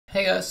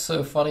Hey guys,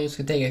 so for this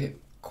we take a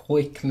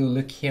quick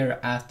look here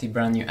at the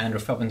brand new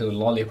Android 5.0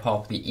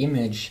 Lollipop, the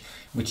image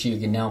which you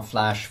can now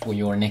flash for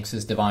your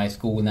Nexus device.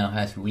 Google now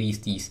has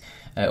released these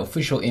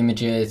official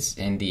images,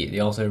 and they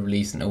also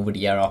released an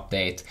over-the-air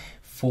update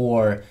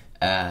for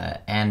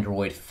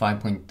Android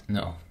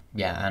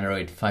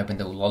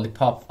 5.0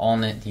 Lollipop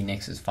on the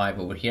Nexus 5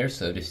 over here.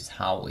 So this is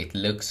how it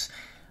looks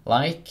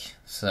like.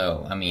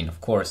 So I mean, of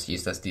course,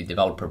 just as the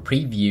developer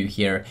preview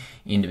here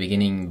in the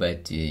beginning,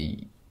 but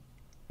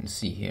let's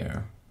see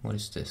here, what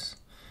is this?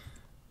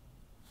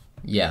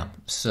 Yeah,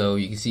 so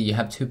you can see you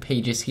have two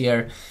pages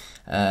here.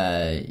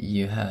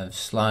 You have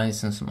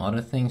slides and some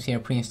other things here.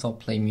 Pre-install,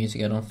 play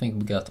music. I don't think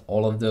we got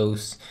all of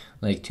those,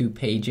 like 2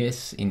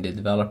 pages in the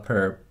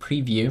developer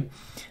preview.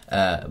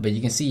 But you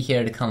can see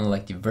here the kind of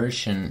like the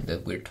version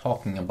that we're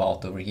talking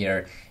about over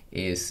here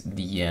is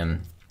the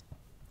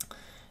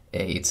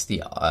it's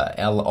the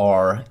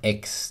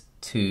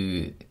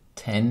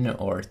LRX21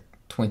 or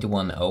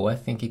 21O, I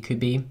think it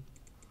could be.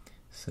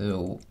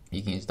 So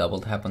you can just double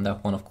tap on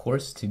that one, of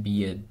course, to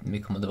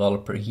become a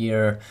developer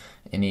here.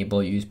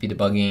 Enable USB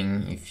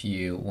debugging if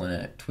you want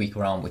to tweak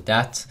around with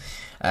that.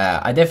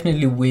 I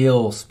definitely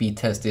will speed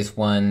test this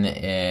one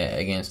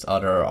against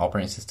other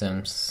operating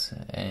systems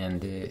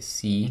and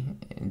see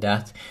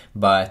that.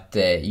 But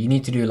you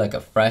need to do like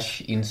a fresh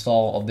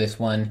install of this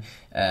one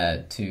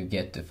to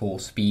get the full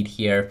speed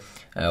here,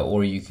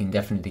 or you can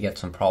definitely get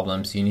some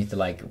problems. You need to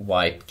like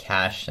wipe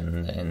cache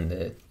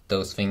and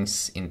those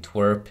things in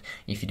twerp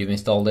if you do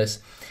install this.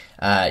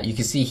 You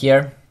can see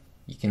here,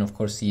 you can of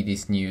course see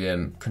this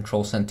new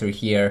control center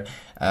here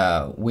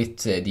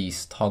with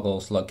these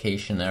toggles,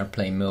 location,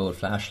 airplane mode,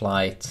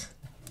 flashlight.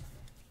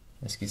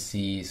 As you can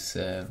see, it's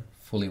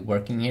fully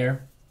working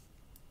here.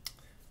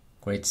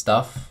 Great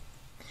stuff.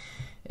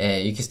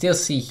 You can still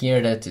see here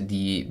that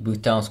the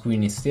boot down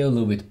screen is still a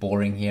little bit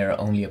boring here,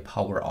 only a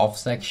power off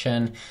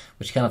section,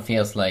 which kind of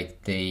feels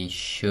like they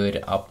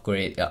should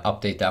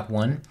update that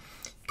one.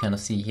 Kind of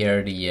see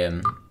here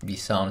the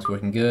sound is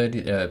working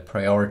good.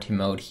 Priority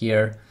mode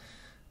here,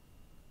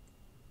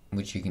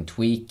 which you can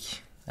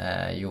tweak.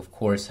 You of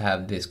course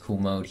have this cool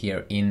mode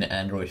here in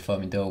Android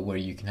 5.0 where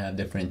you can have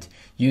different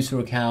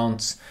user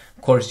accounts.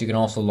 Of course, you can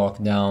also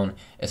lock down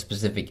a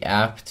specific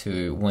app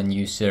to one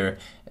user,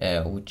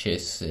 which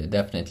is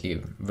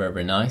definitely very,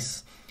 very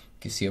nice. You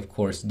can see of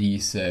course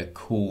these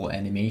cool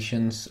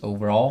animations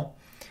overall,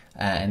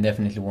 and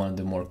definitely one of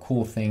the more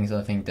cool things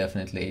I think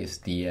definitely is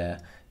the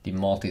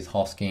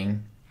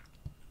multitasking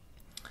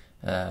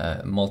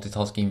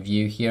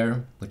view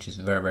here, which is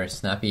very, very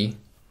snappy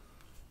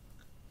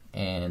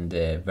and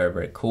very,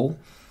 very cool.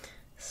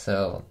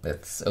 So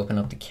let's open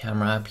up the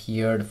camera app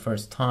here the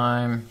first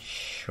time.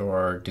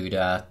 Sure, do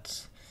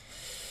that.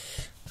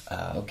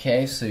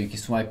 Okay, so you can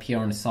swipe here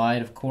on the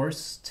side, of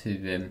course,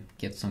 to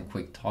get some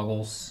quick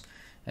toggles.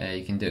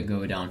 You can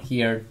go down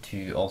here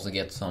to also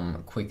get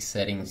some quick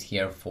settings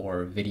here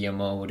for video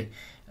mode.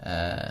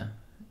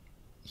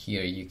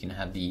 Here you can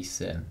have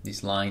these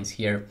lines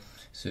here,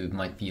 so it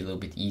might be a little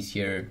bit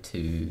easier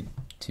to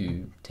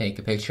take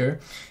a picture.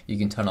 You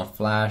can turn off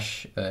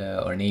flash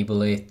or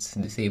enable it,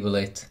 disable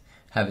it,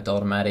 have it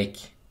automatic,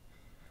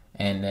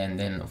 and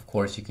then of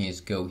course you can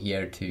just go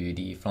here to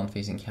the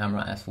front-facing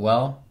camera as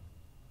well.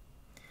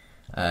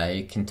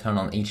 You can turn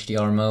on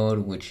HDR mode,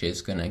 which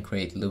is going to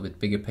create a little bit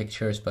bigger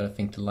pictures, but I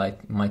think the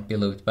light might be a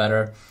little bit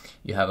better.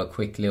 You have a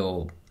quick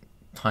little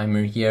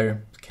timer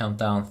here, count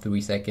down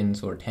 3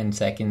 seconds or 10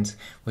 seconds,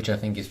 which I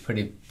think is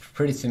pretty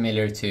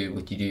similar to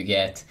what you do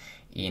get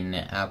in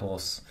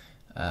Apple's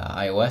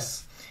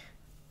iOS.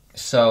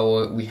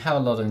 So we have a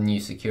lot of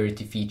new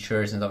security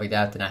features and stuff like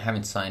that, and I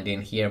haven't signed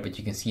in here, but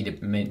you can see the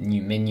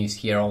new menus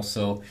here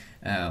also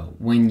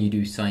when you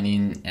do sign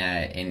in,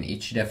 and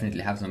it should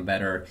definitely have some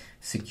better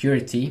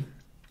security.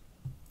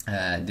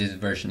 This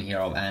version here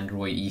of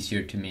Android,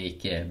 easier to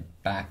make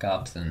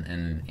backups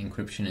and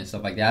encryption and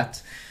stuff like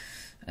that.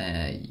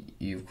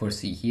 You of course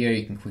see here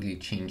you can quickly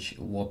change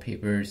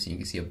wallpapers. You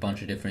can see a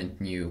bunch of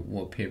different new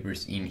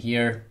wallpapers in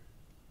here.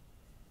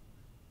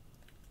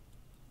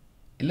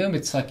 A little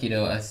bit sucky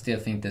though, I still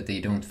think that they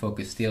don't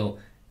focus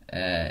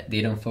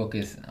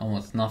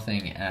almost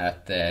nothing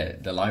at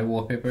the live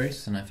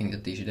wallpapers, and I think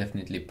that they should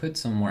definitely put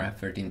some more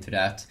effort into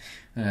that.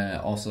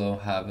 Also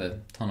have a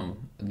ton of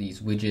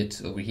these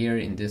widgets over here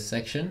in this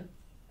section,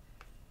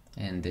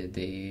 and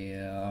they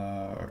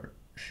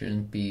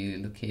shouldn't be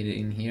located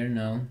in here.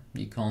 No,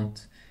 you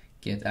can't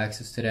get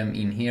access to them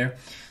in here.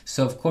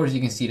 So of course you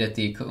can see that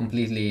they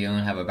completely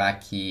only have a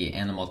back key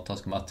and a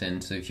multitasking button.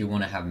 So if you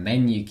want to have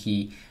menu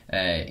in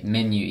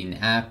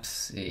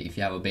apps, if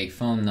you have a big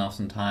phone now,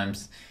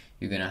 sometimes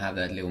you're gonna have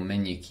that little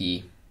menu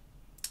key,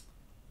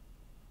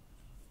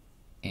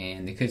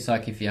 and it could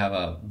suck if you have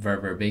a very,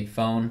 very big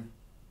phone.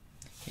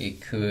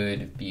 It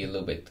could be a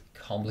little bit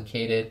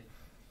complicated.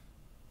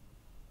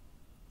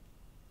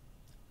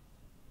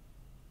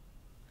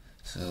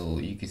 So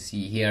you can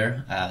see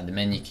here the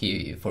menu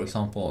key, for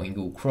example, in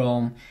Google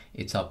Chrome,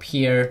 it's up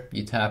here.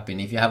 You tap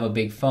in. If you have a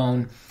big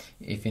phone,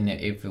 if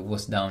it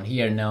was down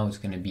here, now it's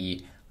going to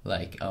be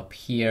like up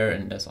here,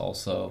 and there's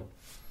also,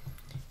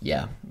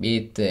 yeah,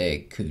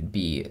 it could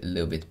be a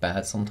little bit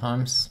bad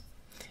sometimes.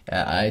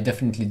 I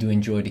definitely do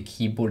enjoy the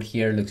keyboard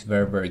here, it looks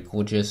very, very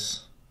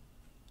gorgeous.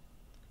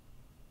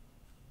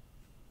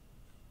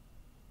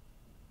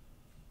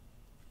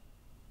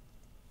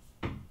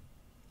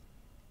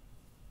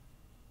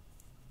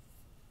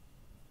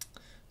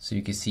 So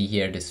you can see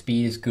here the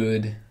speed is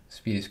good,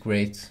 speed is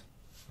great.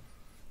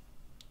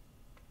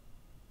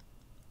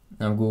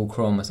 Now Google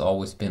Chrome has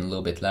always been a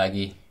little bit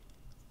laggy.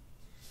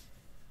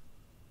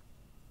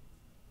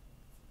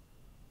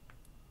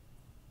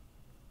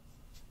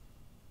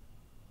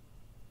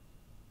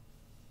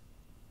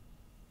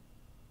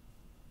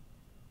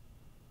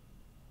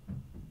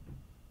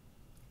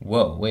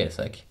 Whoa, wait a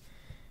sec.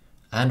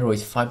 Android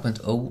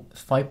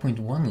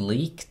 5.1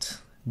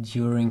 leaked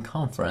during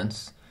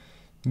conference.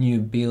 New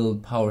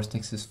build powers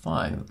Nexus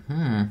 5.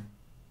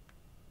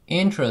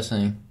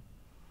 Interesting.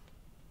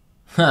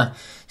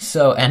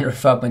 So Android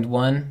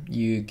 5.1,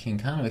 you can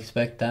kind of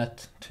expect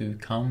that to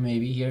come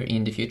maybe here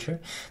in the future.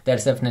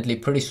 That's definitely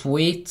pretty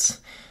sweet.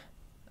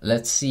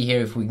 Let's see here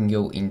if we can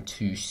go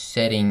into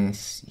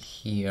settings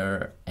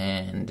here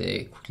and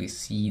quickly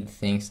see the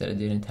things that I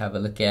didn't have a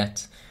look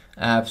at.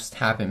 Apps,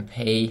 tap and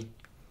pay,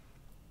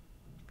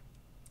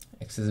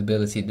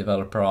 accessibility,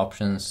 developer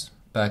options,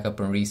 backup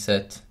and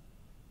reset.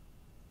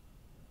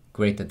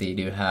 Great that they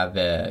do have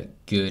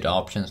good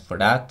options for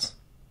that.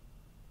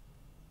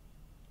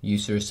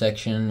 User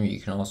section, you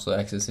can also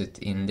access it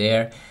in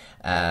there.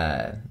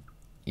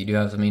 You do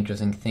have some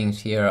interesting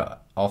things here.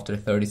 After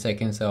 30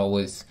 seconds I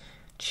always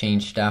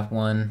change that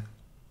one.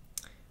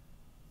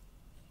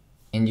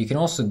 And you can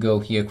also go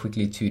here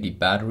quickly to the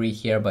battery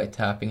here by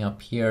tapping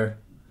up here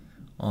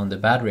on the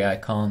battery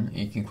icon.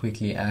 You can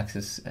quickly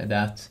access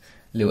that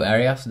little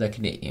area, so that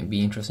can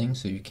be interesting,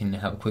 so you can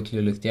have a quick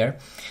little look there.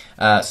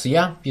 So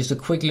yeah, just a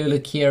quick little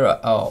look here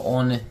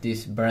on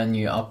this brand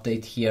new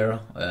update here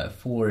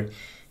for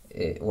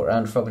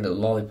Android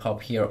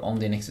Lollipop here on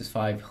the Nexus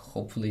 5.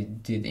 Hopefully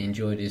did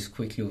enjoy this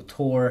quick little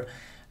tour.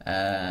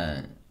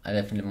 I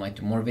definitely might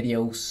do more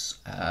videos,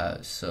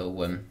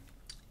 so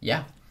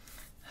yeah,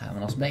 have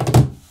an awesome day.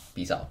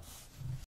 Peace out.